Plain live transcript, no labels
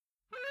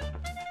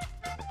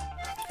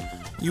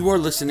You are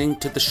listening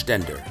to The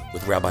Stender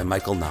with Rabbi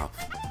Michael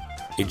Knopf,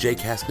 a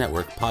JCast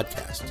Network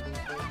podcast.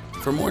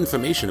 For more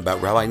information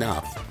about Rabbi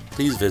Knopf,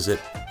 please visit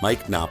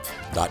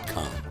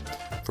mikeknopf.com.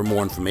 For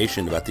more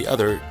information about the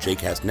other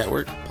JCast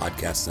Network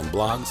podcasts and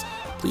blogs,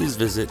 please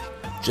visit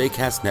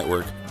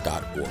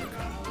jcastnetwork.org.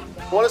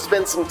 I want to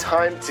spend some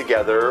time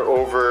together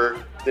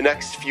over the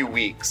next few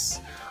weeks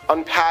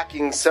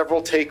unpacking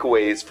several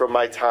takeaways from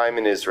my time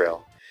in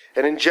Israel,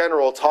 and in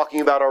general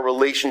talking about our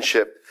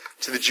relationship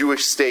to the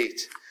Jewish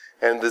state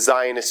and the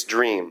Zionist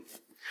dream,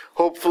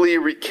 hopefully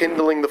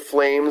rekindling the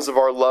flames of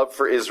our love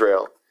for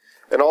Israel,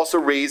 and also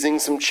raising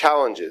some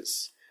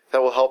challenges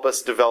that will help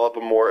us develop a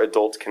more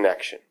adult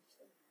connection.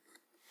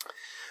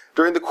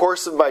 During the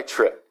course of my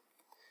trip,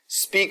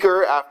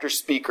 speaker after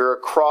speaker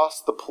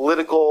across the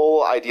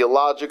political,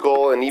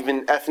 ideological, and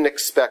even ethnic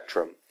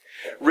spectrum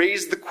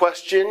raised the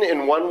question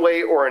in one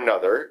way or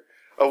another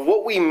of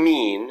what we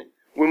mean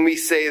when we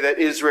say that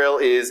Israel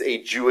is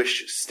a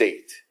Jewish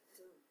state.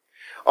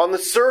 On the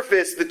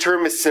surface, the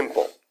term is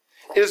simple.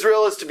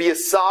 Israel is to be a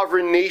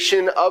sovereign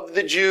nation of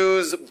the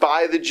Jews,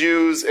 by the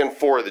Jews, and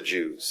for the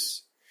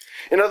Jews.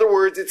 In other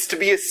words, it's to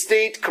be a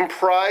state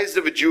comprised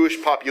of a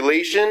Jewish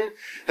population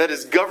that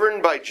is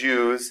governed by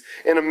Jews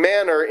in a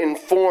manner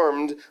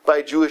informed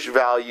by Jewish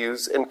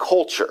values and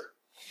culture.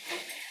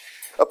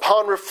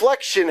 Upon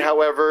reflection,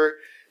 however,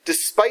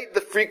 despite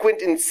the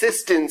frequent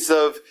insistence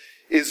of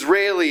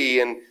Israeli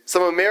and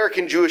some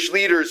American Jewish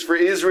leaders for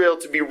Israel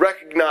to be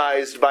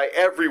recognized by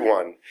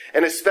everyone,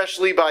 and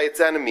especially by its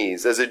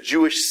enemies, as a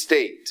Jewish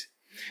state,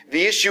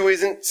 the issue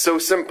isn't so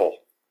simple.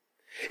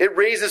 It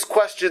raises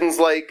questions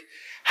like,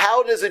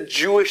 how does a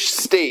Jewish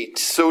state,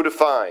 so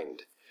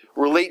defined,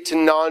 relate to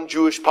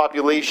non-Jewish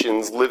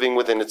populations living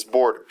within its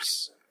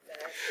borders?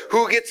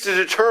 Who gets to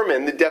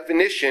determine the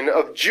definition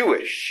of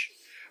Jewish,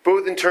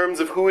 both in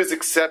terms of who is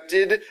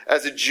accepted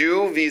as a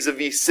Jew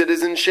vis-a-vis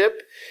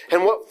citizenship,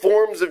 and what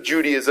forms of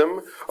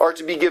Judaism are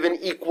to be given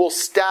equal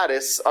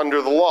status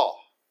under the law?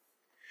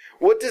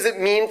 What does it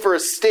mean for a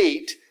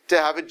state to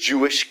have a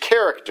Jewish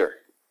character?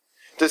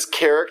 Does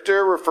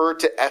character refer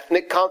to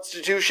ethnic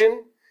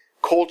constitution,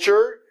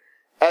 culture,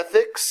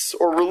 ethics,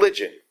 or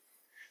religion?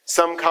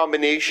 Some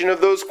combination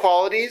of those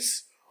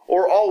qualities,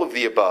 or all of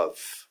the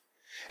above?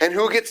 And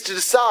who gets to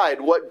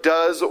decide what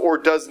does or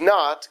does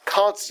not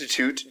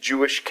constitute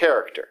Jewish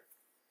character?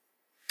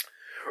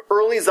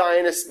 Early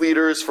Zionist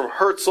leaders from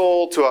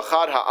Herzl to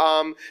Ahad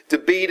Ha'am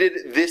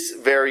debated this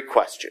very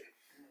question.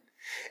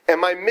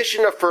 And my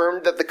mission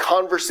affirmed that the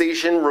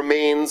conversation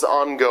remains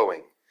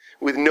ongoing,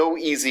 with no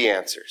easy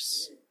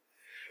answers.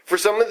 For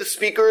some of the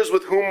speakers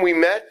with whom we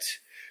met,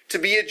 to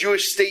be a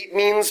Jewish state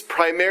means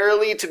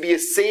primarily to be a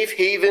safe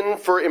haven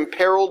for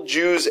imperiled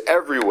Jews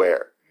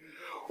everywhere,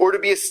 or to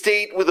be a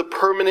state with a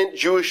permanent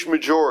Jewish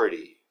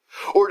majority,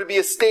 or to be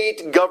a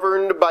state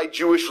governed by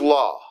Jewish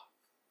law.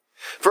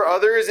 For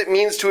others, it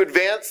means to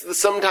advance the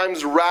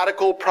sometimes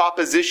radical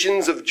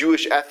propositions of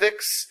Jewish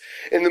ethics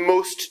in the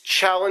most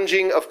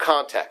challenging of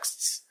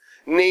contexts,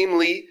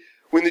 namely,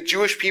 when the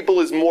Jewish people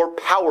is more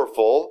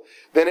powerful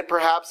than it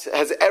perhaps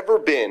has ever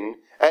been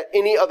at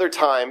any other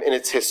time in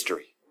its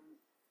history.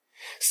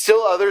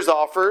 Still others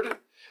offered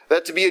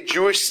that to be a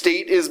Jewish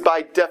state is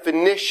by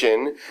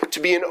definition to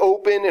be an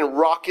open and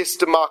raucous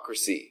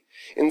democracy,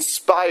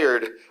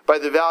 inspired by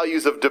the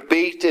values of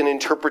debate and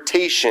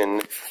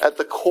interpretation at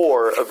the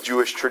core of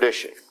Jewish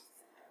tradition.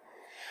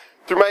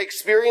 Through my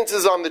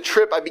experiences on the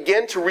trip, I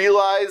began to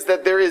realize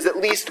that there is at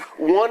least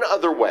one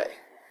other way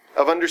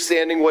of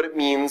understanding what it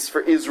means for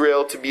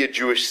Israel to be a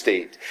Jewish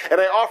state. And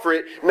I offer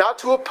it not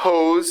to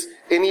oppose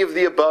any of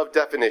the above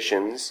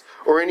definitions,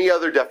 or any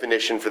other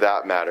definition for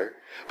that matter,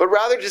 but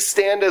rather to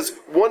stand as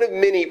one of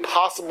many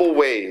possible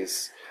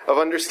ways of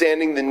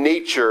understanding the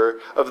nature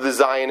of the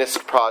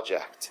Zionist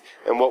project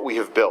and what we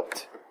have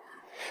built.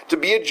 To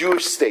be a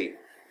Jewish state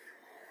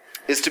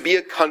is to be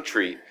a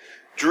country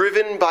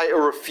driven by a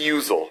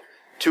refusal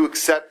to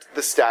accept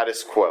the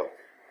status quo,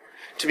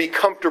 to be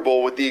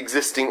comfortable with the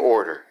existing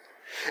order,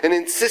 an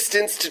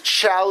insistence to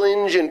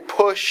challenge and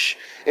push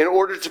in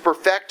order to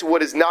perfect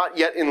what is not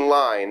yet in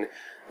line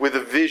with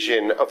a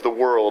vision of the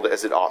world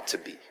as it ought to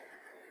be.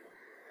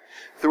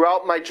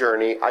 Throughout my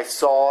journey, I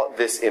saw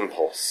this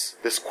impulse,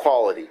 this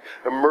quality,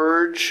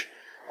 emerge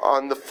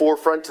to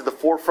the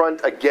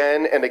forefront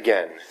again and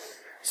again.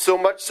 So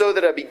much so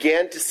that I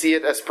began to see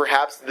it as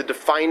perhaps the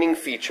defining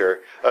feature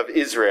of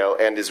Israel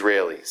and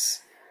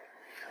Israelis.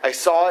 I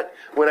saw it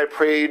when I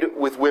prayed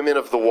with women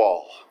of the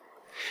Wall.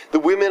 The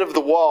women of the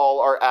Wall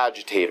are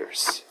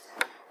agitators.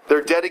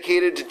 They're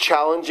dedicated to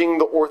challenging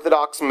the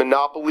Orthodox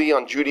monopoly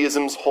on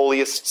Judaism's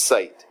holiest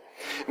site,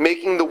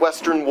 making the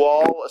Western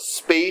Wall a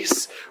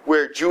space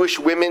where Jewish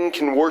women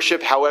can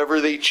worship however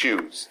they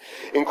choose,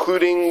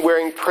 including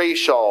wearing prayer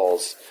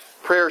shawls,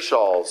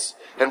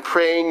 and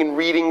praying and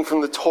reading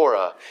from the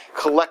Torah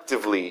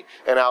collectively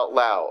and out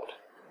loud.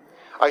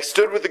 I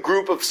stood with a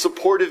group of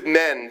supportive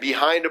men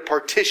behind a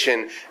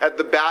partition at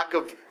the back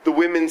of the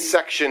women's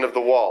section of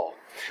the wall,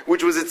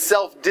 which was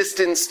itself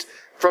distanced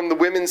from the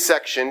women's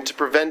section to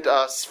prevent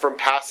us from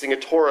passing a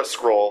Torah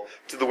scroll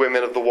to the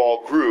Women of the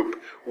Wall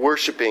group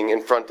worshiping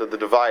in front of the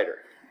divider.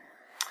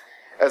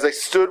 As I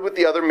stood with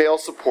the other male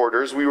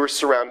supporters, we were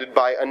surrounded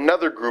by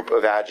another group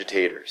of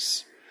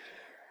agitators.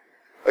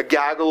 A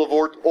gaggle of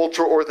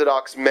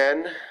ultra-Orthodox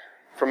men,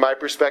 from my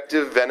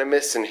perspective,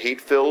 venomous and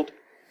hate-filled,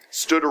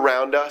 stood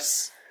around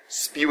us,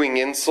 spewing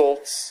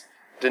insults,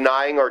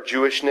 denying our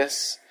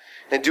Jewishness,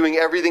 and doing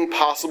everything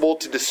possible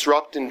to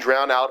disrupt and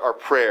drown out our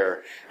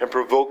prayer and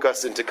provoke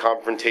us into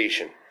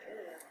confrontation.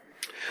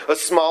 A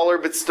smaller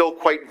but still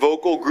quite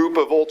vocal group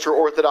of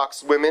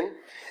ultra-Orthodox women,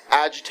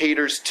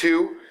 agitators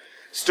too,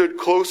 stood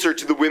closer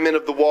to the Women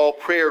of the Wall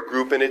prayer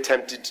group and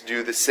attempted to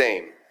do the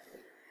same.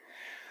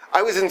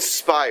 I was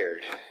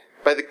inspired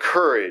by the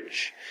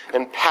courage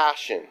and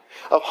passion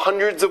of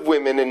hundreds of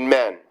women and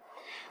men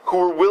who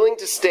were willing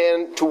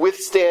to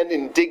withstand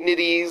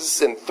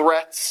indignities and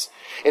threats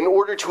in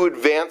order to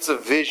advance a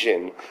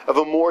vision of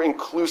a more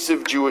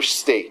inclusive Jewish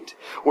state,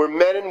 where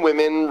men and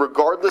women,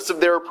 regardless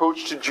of their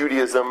approach to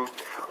Judaism,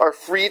 are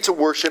free to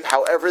worship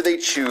however they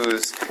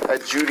choose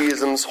at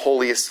Judaism's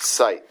holiest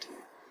site.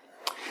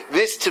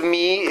 This, to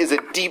me, is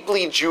a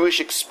deeply Jewish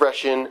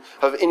expression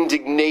of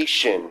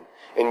indignation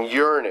and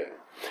yearning,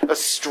 a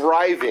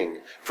striving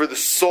for the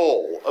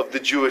soul of the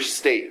Jewish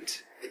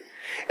state.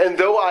 And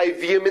though I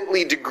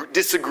vehemently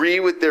disagree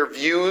with their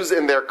views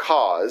and their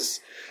cause,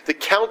 the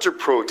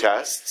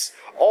counter-protests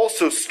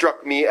also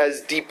struck me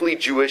as deeply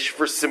Jewish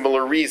for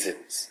similar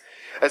reasons,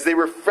 as they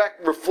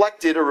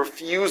reflected a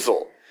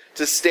refusal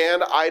to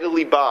stand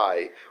idly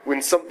by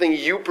when something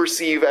you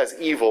perceive as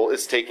evil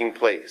is taking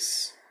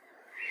place.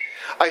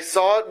 I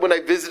saw it when I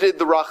visited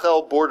the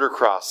Rachel border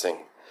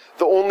crossing,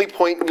 the only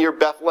point near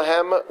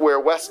Bethlehem where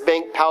West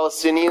Bank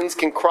Palestinians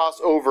can cross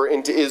over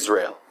into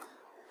Israel.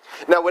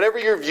 Now, whatever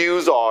your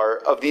views are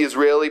of the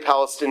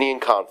Israeli-Palestinian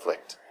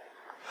conflict,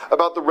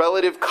 about the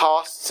relative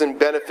costs and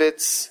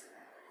benefits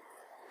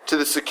to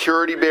the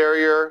security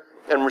barrier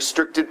and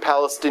restricted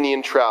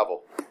Palestinian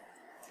travel,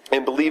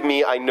 and believe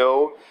me, I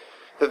know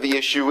that the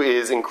issue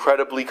is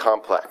incredibly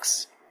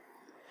complex.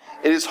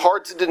 It is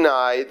hard to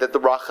deny that the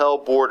Rachel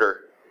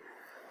border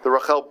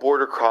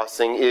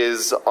crossing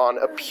is, on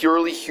a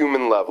purely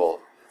human level,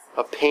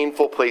 a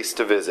painful place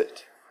to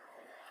visit,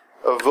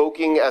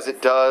 evoking as it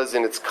does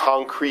in its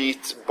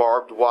concrete,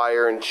 barbed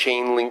wire, and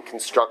chain link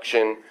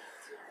construction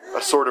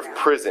a sort of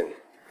prison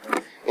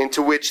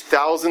into which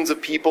thousands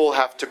of people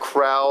have to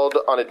crowd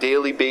on a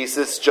daily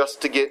basis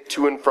just to get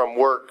to and from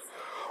work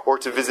or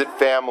to visit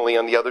family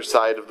on the other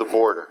side of the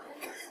border.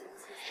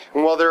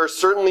 And while there are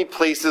certainly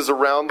places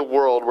around the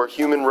world where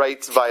human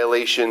rights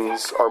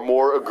violations are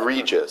more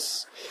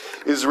egregious,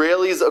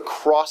 Israelis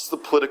across the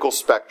political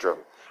spectrum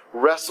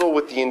wrestle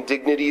with the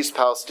indignities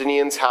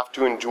Palestinians have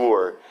to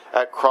endure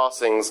at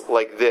crossings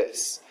like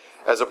this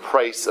as a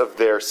price of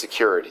their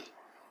security.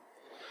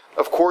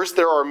 Of course,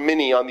 there are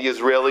many on the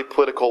Israeli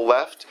political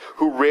left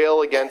who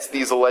rail against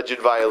these alleged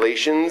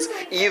violations,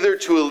 either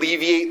to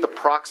alleviate the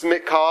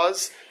proximate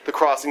cause, the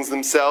crossings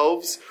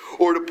themselves,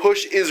 or to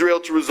push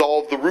Israel to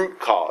resolve the root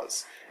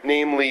cause,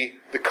 namely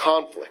the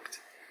conflict.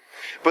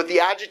 But the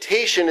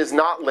agitation is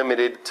not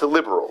limited to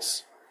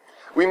liberals.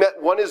 We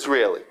met one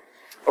Israeli,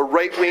 a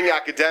right-wing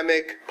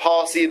academic,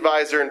 policy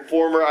advisor, and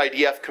former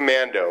IDF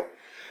commando,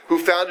 who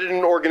founded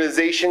an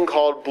organization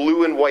called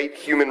Blue and White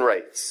Human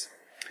Rights,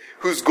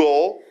 whose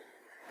goal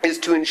is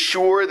to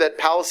ensure that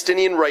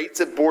Palestinian rights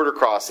at border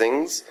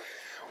crossings,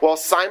 while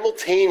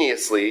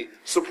simultaneously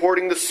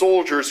supporting the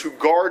soldiers who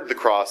guard the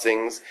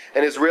crossings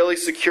and Israeli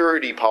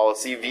security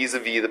policy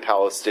vis-a-vis the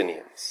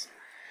Palestinians.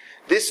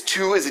 This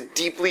too is a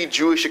deeply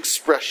Jewish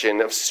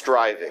expression of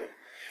striving,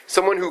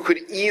 someone who could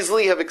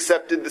easily have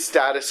accepted the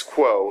status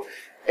quo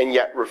and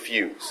yet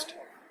refused.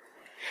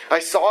 I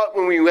saw it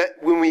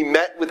when we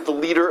met with the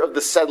leader of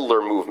the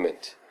settler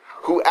movement,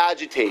 who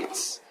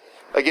agitates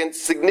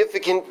against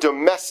significant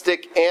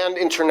domestic and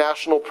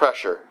international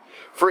pressure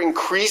for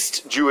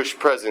increased Jewish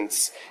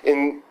presence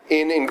in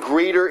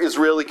greater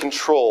Israeli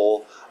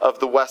control of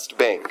the West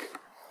Bank.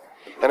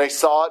 And I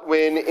saw it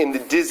when, in the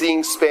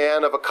dizzying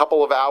span of a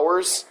couple of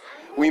hours,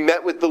 we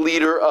met with the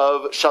leader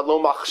of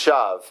Shalom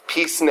Achshav,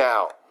 Peace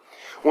Now,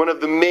 one of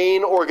the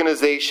main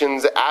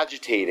organizations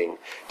agitating,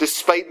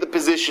 despite the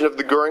position of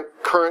the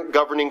current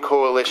governing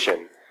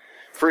coalition,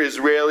 for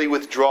Israeli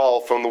withdrawal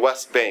from the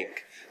West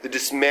Bank, the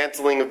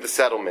dismantling of the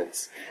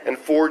settlements, and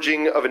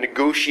forging of a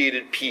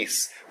negotiated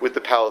peace with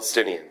the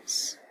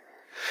Palestinians.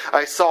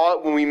 I saw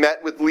it when we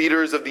met with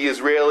leaders of the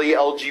Israeli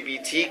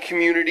LGBT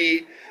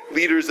community,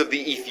 leaders of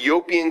the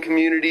Ethiopian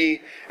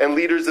community, and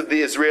leaders of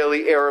the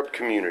Israeli Arab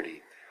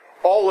community,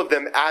 all of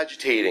them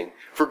agitating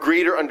for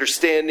greater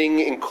understanding,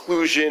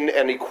 inclusion,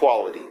 and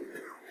equality.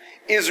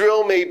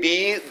 Israel may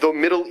be the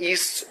Middle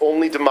East's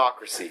only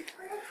democracy,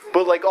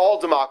 but like all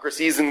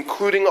democracies,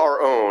 including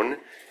our own,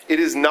 it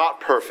is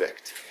not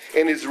perfect.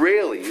 And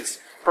Israelis,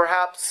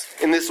 perhaps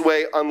in this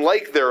way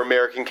unlike their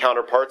American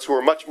counterparts who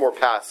are much more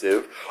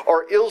passive,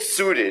 are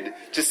ill-suited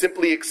to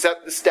simply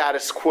accept the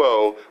status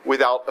quo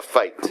without a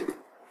fight.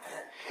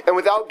 And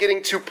without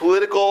getting too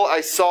political,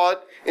 I saw it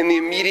in the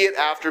immediate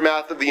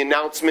aftermath of the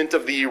announcement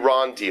of the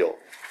Iran deal,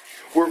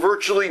 where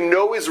virtually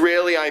no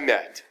Israeli I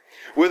met,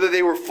 whether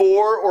they were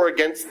for or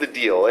against the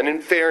deal, and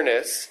in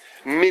fairness,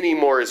 many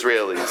more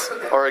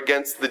Israelis are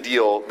against the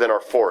deal than are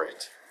for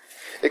it,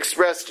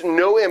 expressed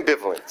no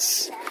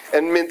ambivalence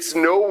and minced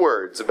no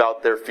words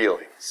about their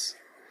feelings.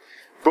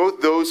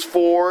 Both those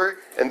for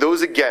and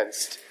those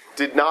against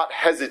did not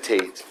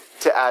hesitate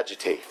to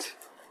agitate.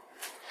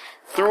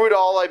 Through it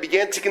all, I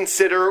began to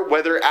consider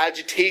whether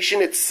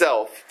agitation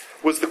itself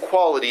was the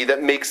quality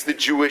that makes the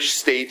Jewish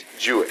state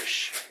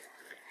Jewish.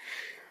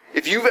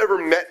 If you've ever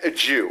met a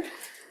Jew,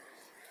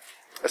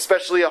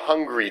 especially a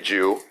hungry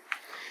Jew,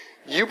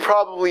 you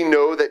probably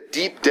know that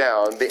deep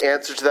down the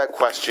answer to that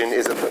question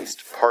is at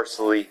least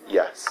partially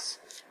yes.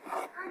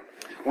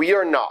 We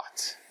are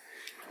not,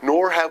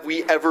 nor have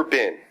we ever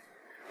been,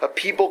 a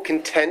people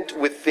content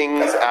with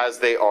things as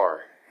they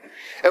are.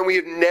 And we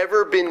have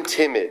never been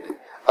timid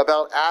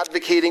about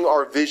advocating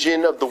our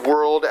vision of the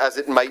world as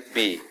it might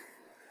be.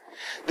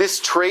 This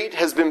trait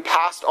has been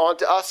passed on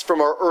to us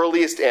from our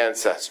earliest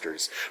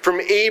ancestors,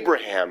 from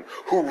Abraham,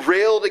 who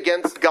railed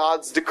against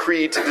God's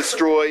decree to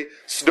destroy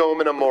Sodom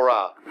and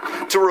Gomorrah,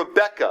 to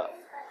Rebekah,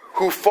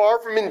 who, far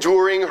from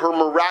enduring her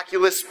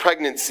miraculous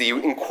pregnancy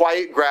in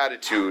quiet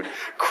gratitude,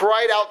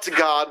 cried out to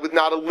God with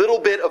not a little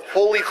bit of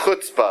holy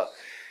chutzpah,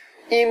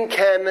 Im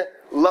ken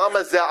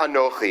lama ze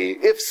anochi?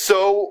 If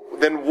so,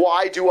 then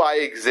why do I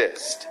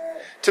exist?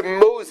 To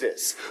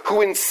Moses,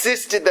 who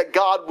insisted that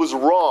God was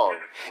wrong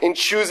in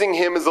choosing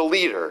him as a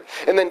leader,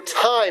 and then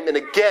time and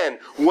again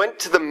went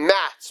to the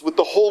mats with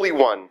the Holy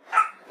One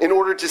in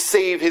order to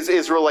save his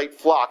Israelite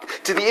flock.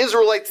 To the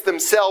Israelites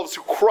themselves,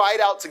 who cried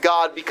out to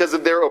God because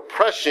of their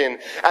oppression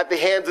at the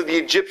hands of the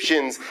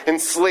Egyptians and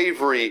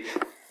slavery,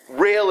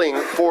 railing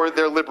for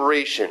their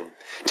liberation.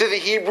 To the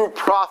Hebrew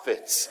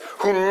prophets,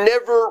 who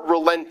never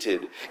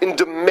relented in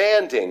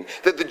demanding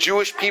that the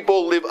Jewish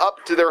people live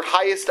up to their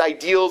highest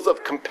ideals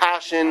of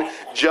compassion,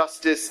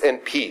 justice,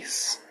 and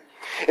peace.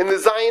 And the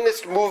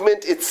Zionist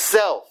movement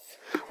itself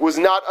was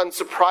not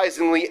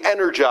unsurprisingly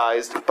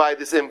energized by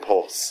this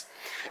impulse.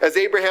 As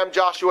Abraham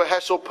Joshua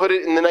Heschel put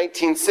it in the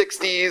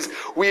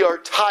 1960s, we are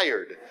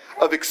tired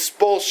of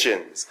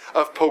expulsions,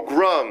 of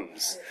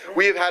pogroms.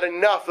 We have had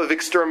enough of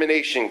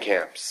extermination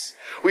camps.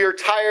 We are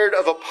tired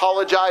of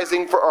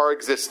apologizing for our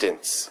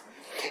existence.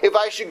 If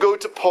I should go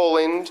to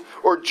Poland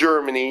or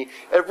Germany,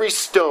 every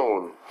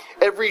stone,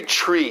 every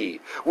tree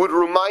would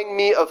remind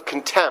me of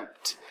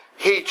contempt,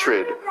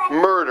 hatred,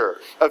 murder,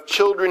 of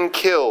children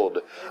killed,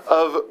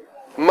 of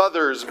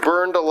mothers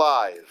burned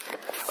alive,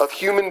 of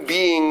human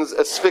beings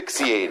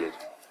asphyxiated.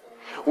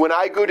 When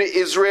I go to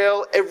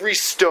Israel, every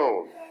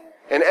stone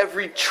and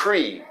every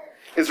tree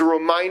is a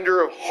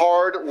reminder of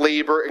hard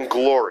labor and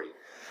glory,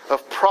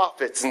 of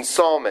prophets and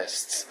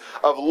psalmists,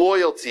 of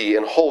loyalty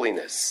and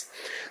holiness.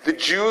 The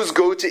Jews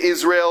go to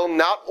Israel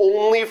not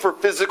only for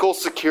physical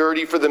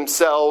security for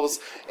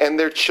themselves and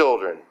their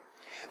children.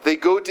 They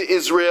go to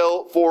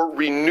Israel for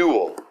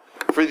renewal,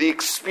 for the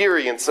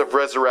experience of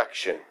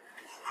resurrection.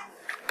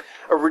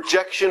 A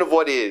rejection of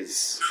what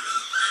is,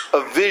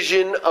 a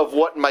vision of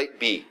what might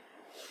be,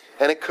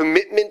 and a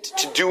commitment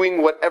to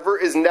doing whatever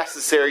is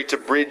necessary to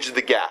bridge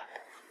the gap.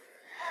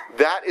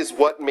 That is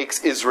what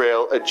makes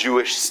Israel a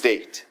Jewish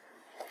state.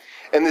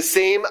 And the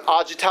same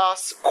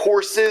agitas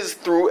courses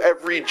through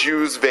every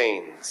Jew's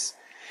veins.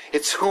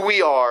 It's who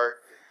we are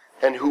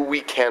and who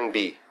we can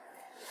be.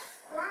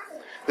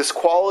 This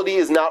quality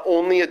is not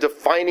only a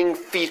defining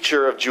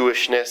feature of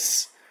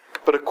Jewishness,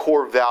 but a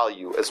core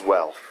value as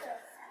well.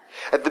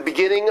 At the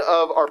beginning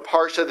of our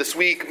Parsha this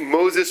week,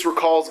 Moses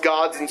recalls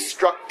God's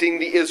instructing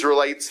the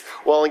Israelites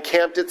while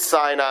encamped at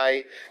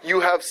Sinai,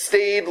 "You have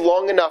stayed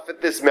long enough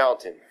at this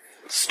mountain.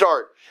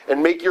 Start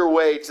and make your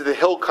way to the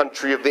hill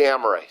country of the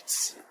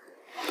Amorites."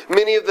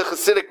 Many of the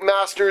Hasidic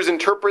masters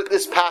interpret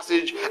this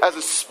passage as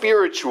a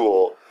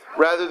spiritual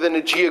rather than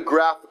a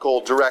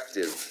geographical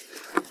directive.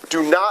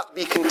 Do not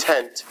be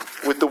content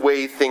with the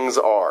way things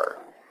are.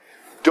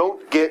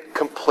 Don't get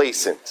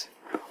complacent.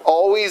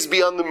 Always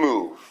be on the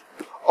move.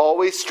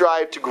 Always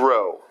strive to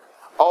grow.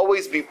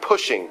 Always be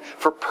pushing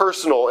for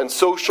personal and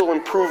social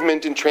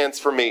improvement and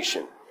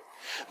transformation.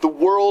 The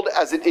world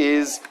as it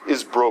is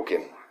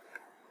broken.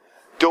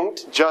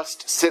 Don't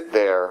just sit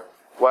there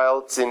while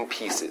it's in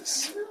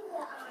pieces.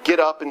 Get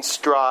up and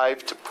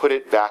strive to put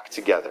it back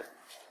together.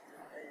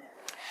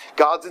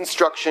 God's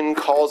instruction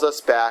calls us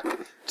back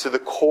to the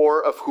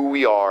core of who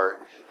we are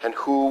and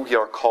who we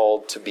are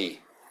called to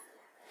be.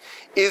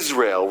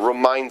 Israel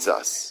reminds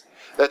us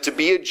that to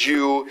be a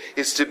Jew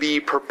is to be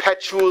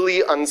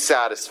perpetually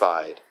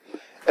unsatisfied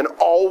and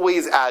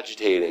always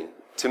agitating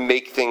to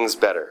make things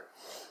better.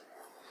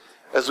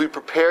 As we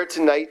prepare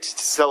tonight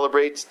to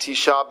celebrate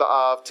Tisha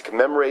B'Av, to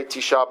commemorate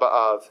Tisha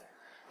B'Av,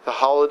 the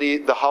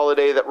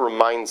holiday that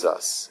reminds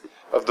us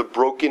of the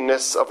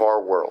brokenness of our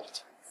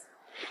world,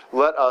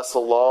 let us,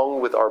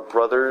 along with our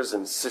brothers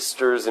and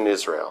sisters in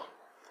Israel,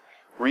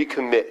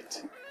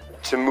 recommit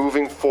to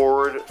moving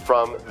forward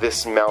from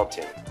this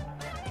mountain,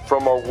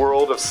 from our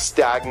world of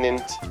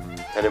stagnant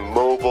and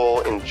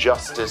immobile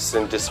injustice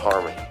and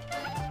disharmony,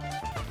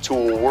 to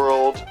a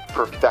world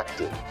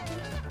perfected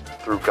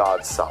through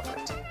God's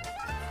sovereignty.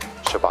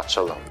 Shabbat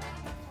Shalom.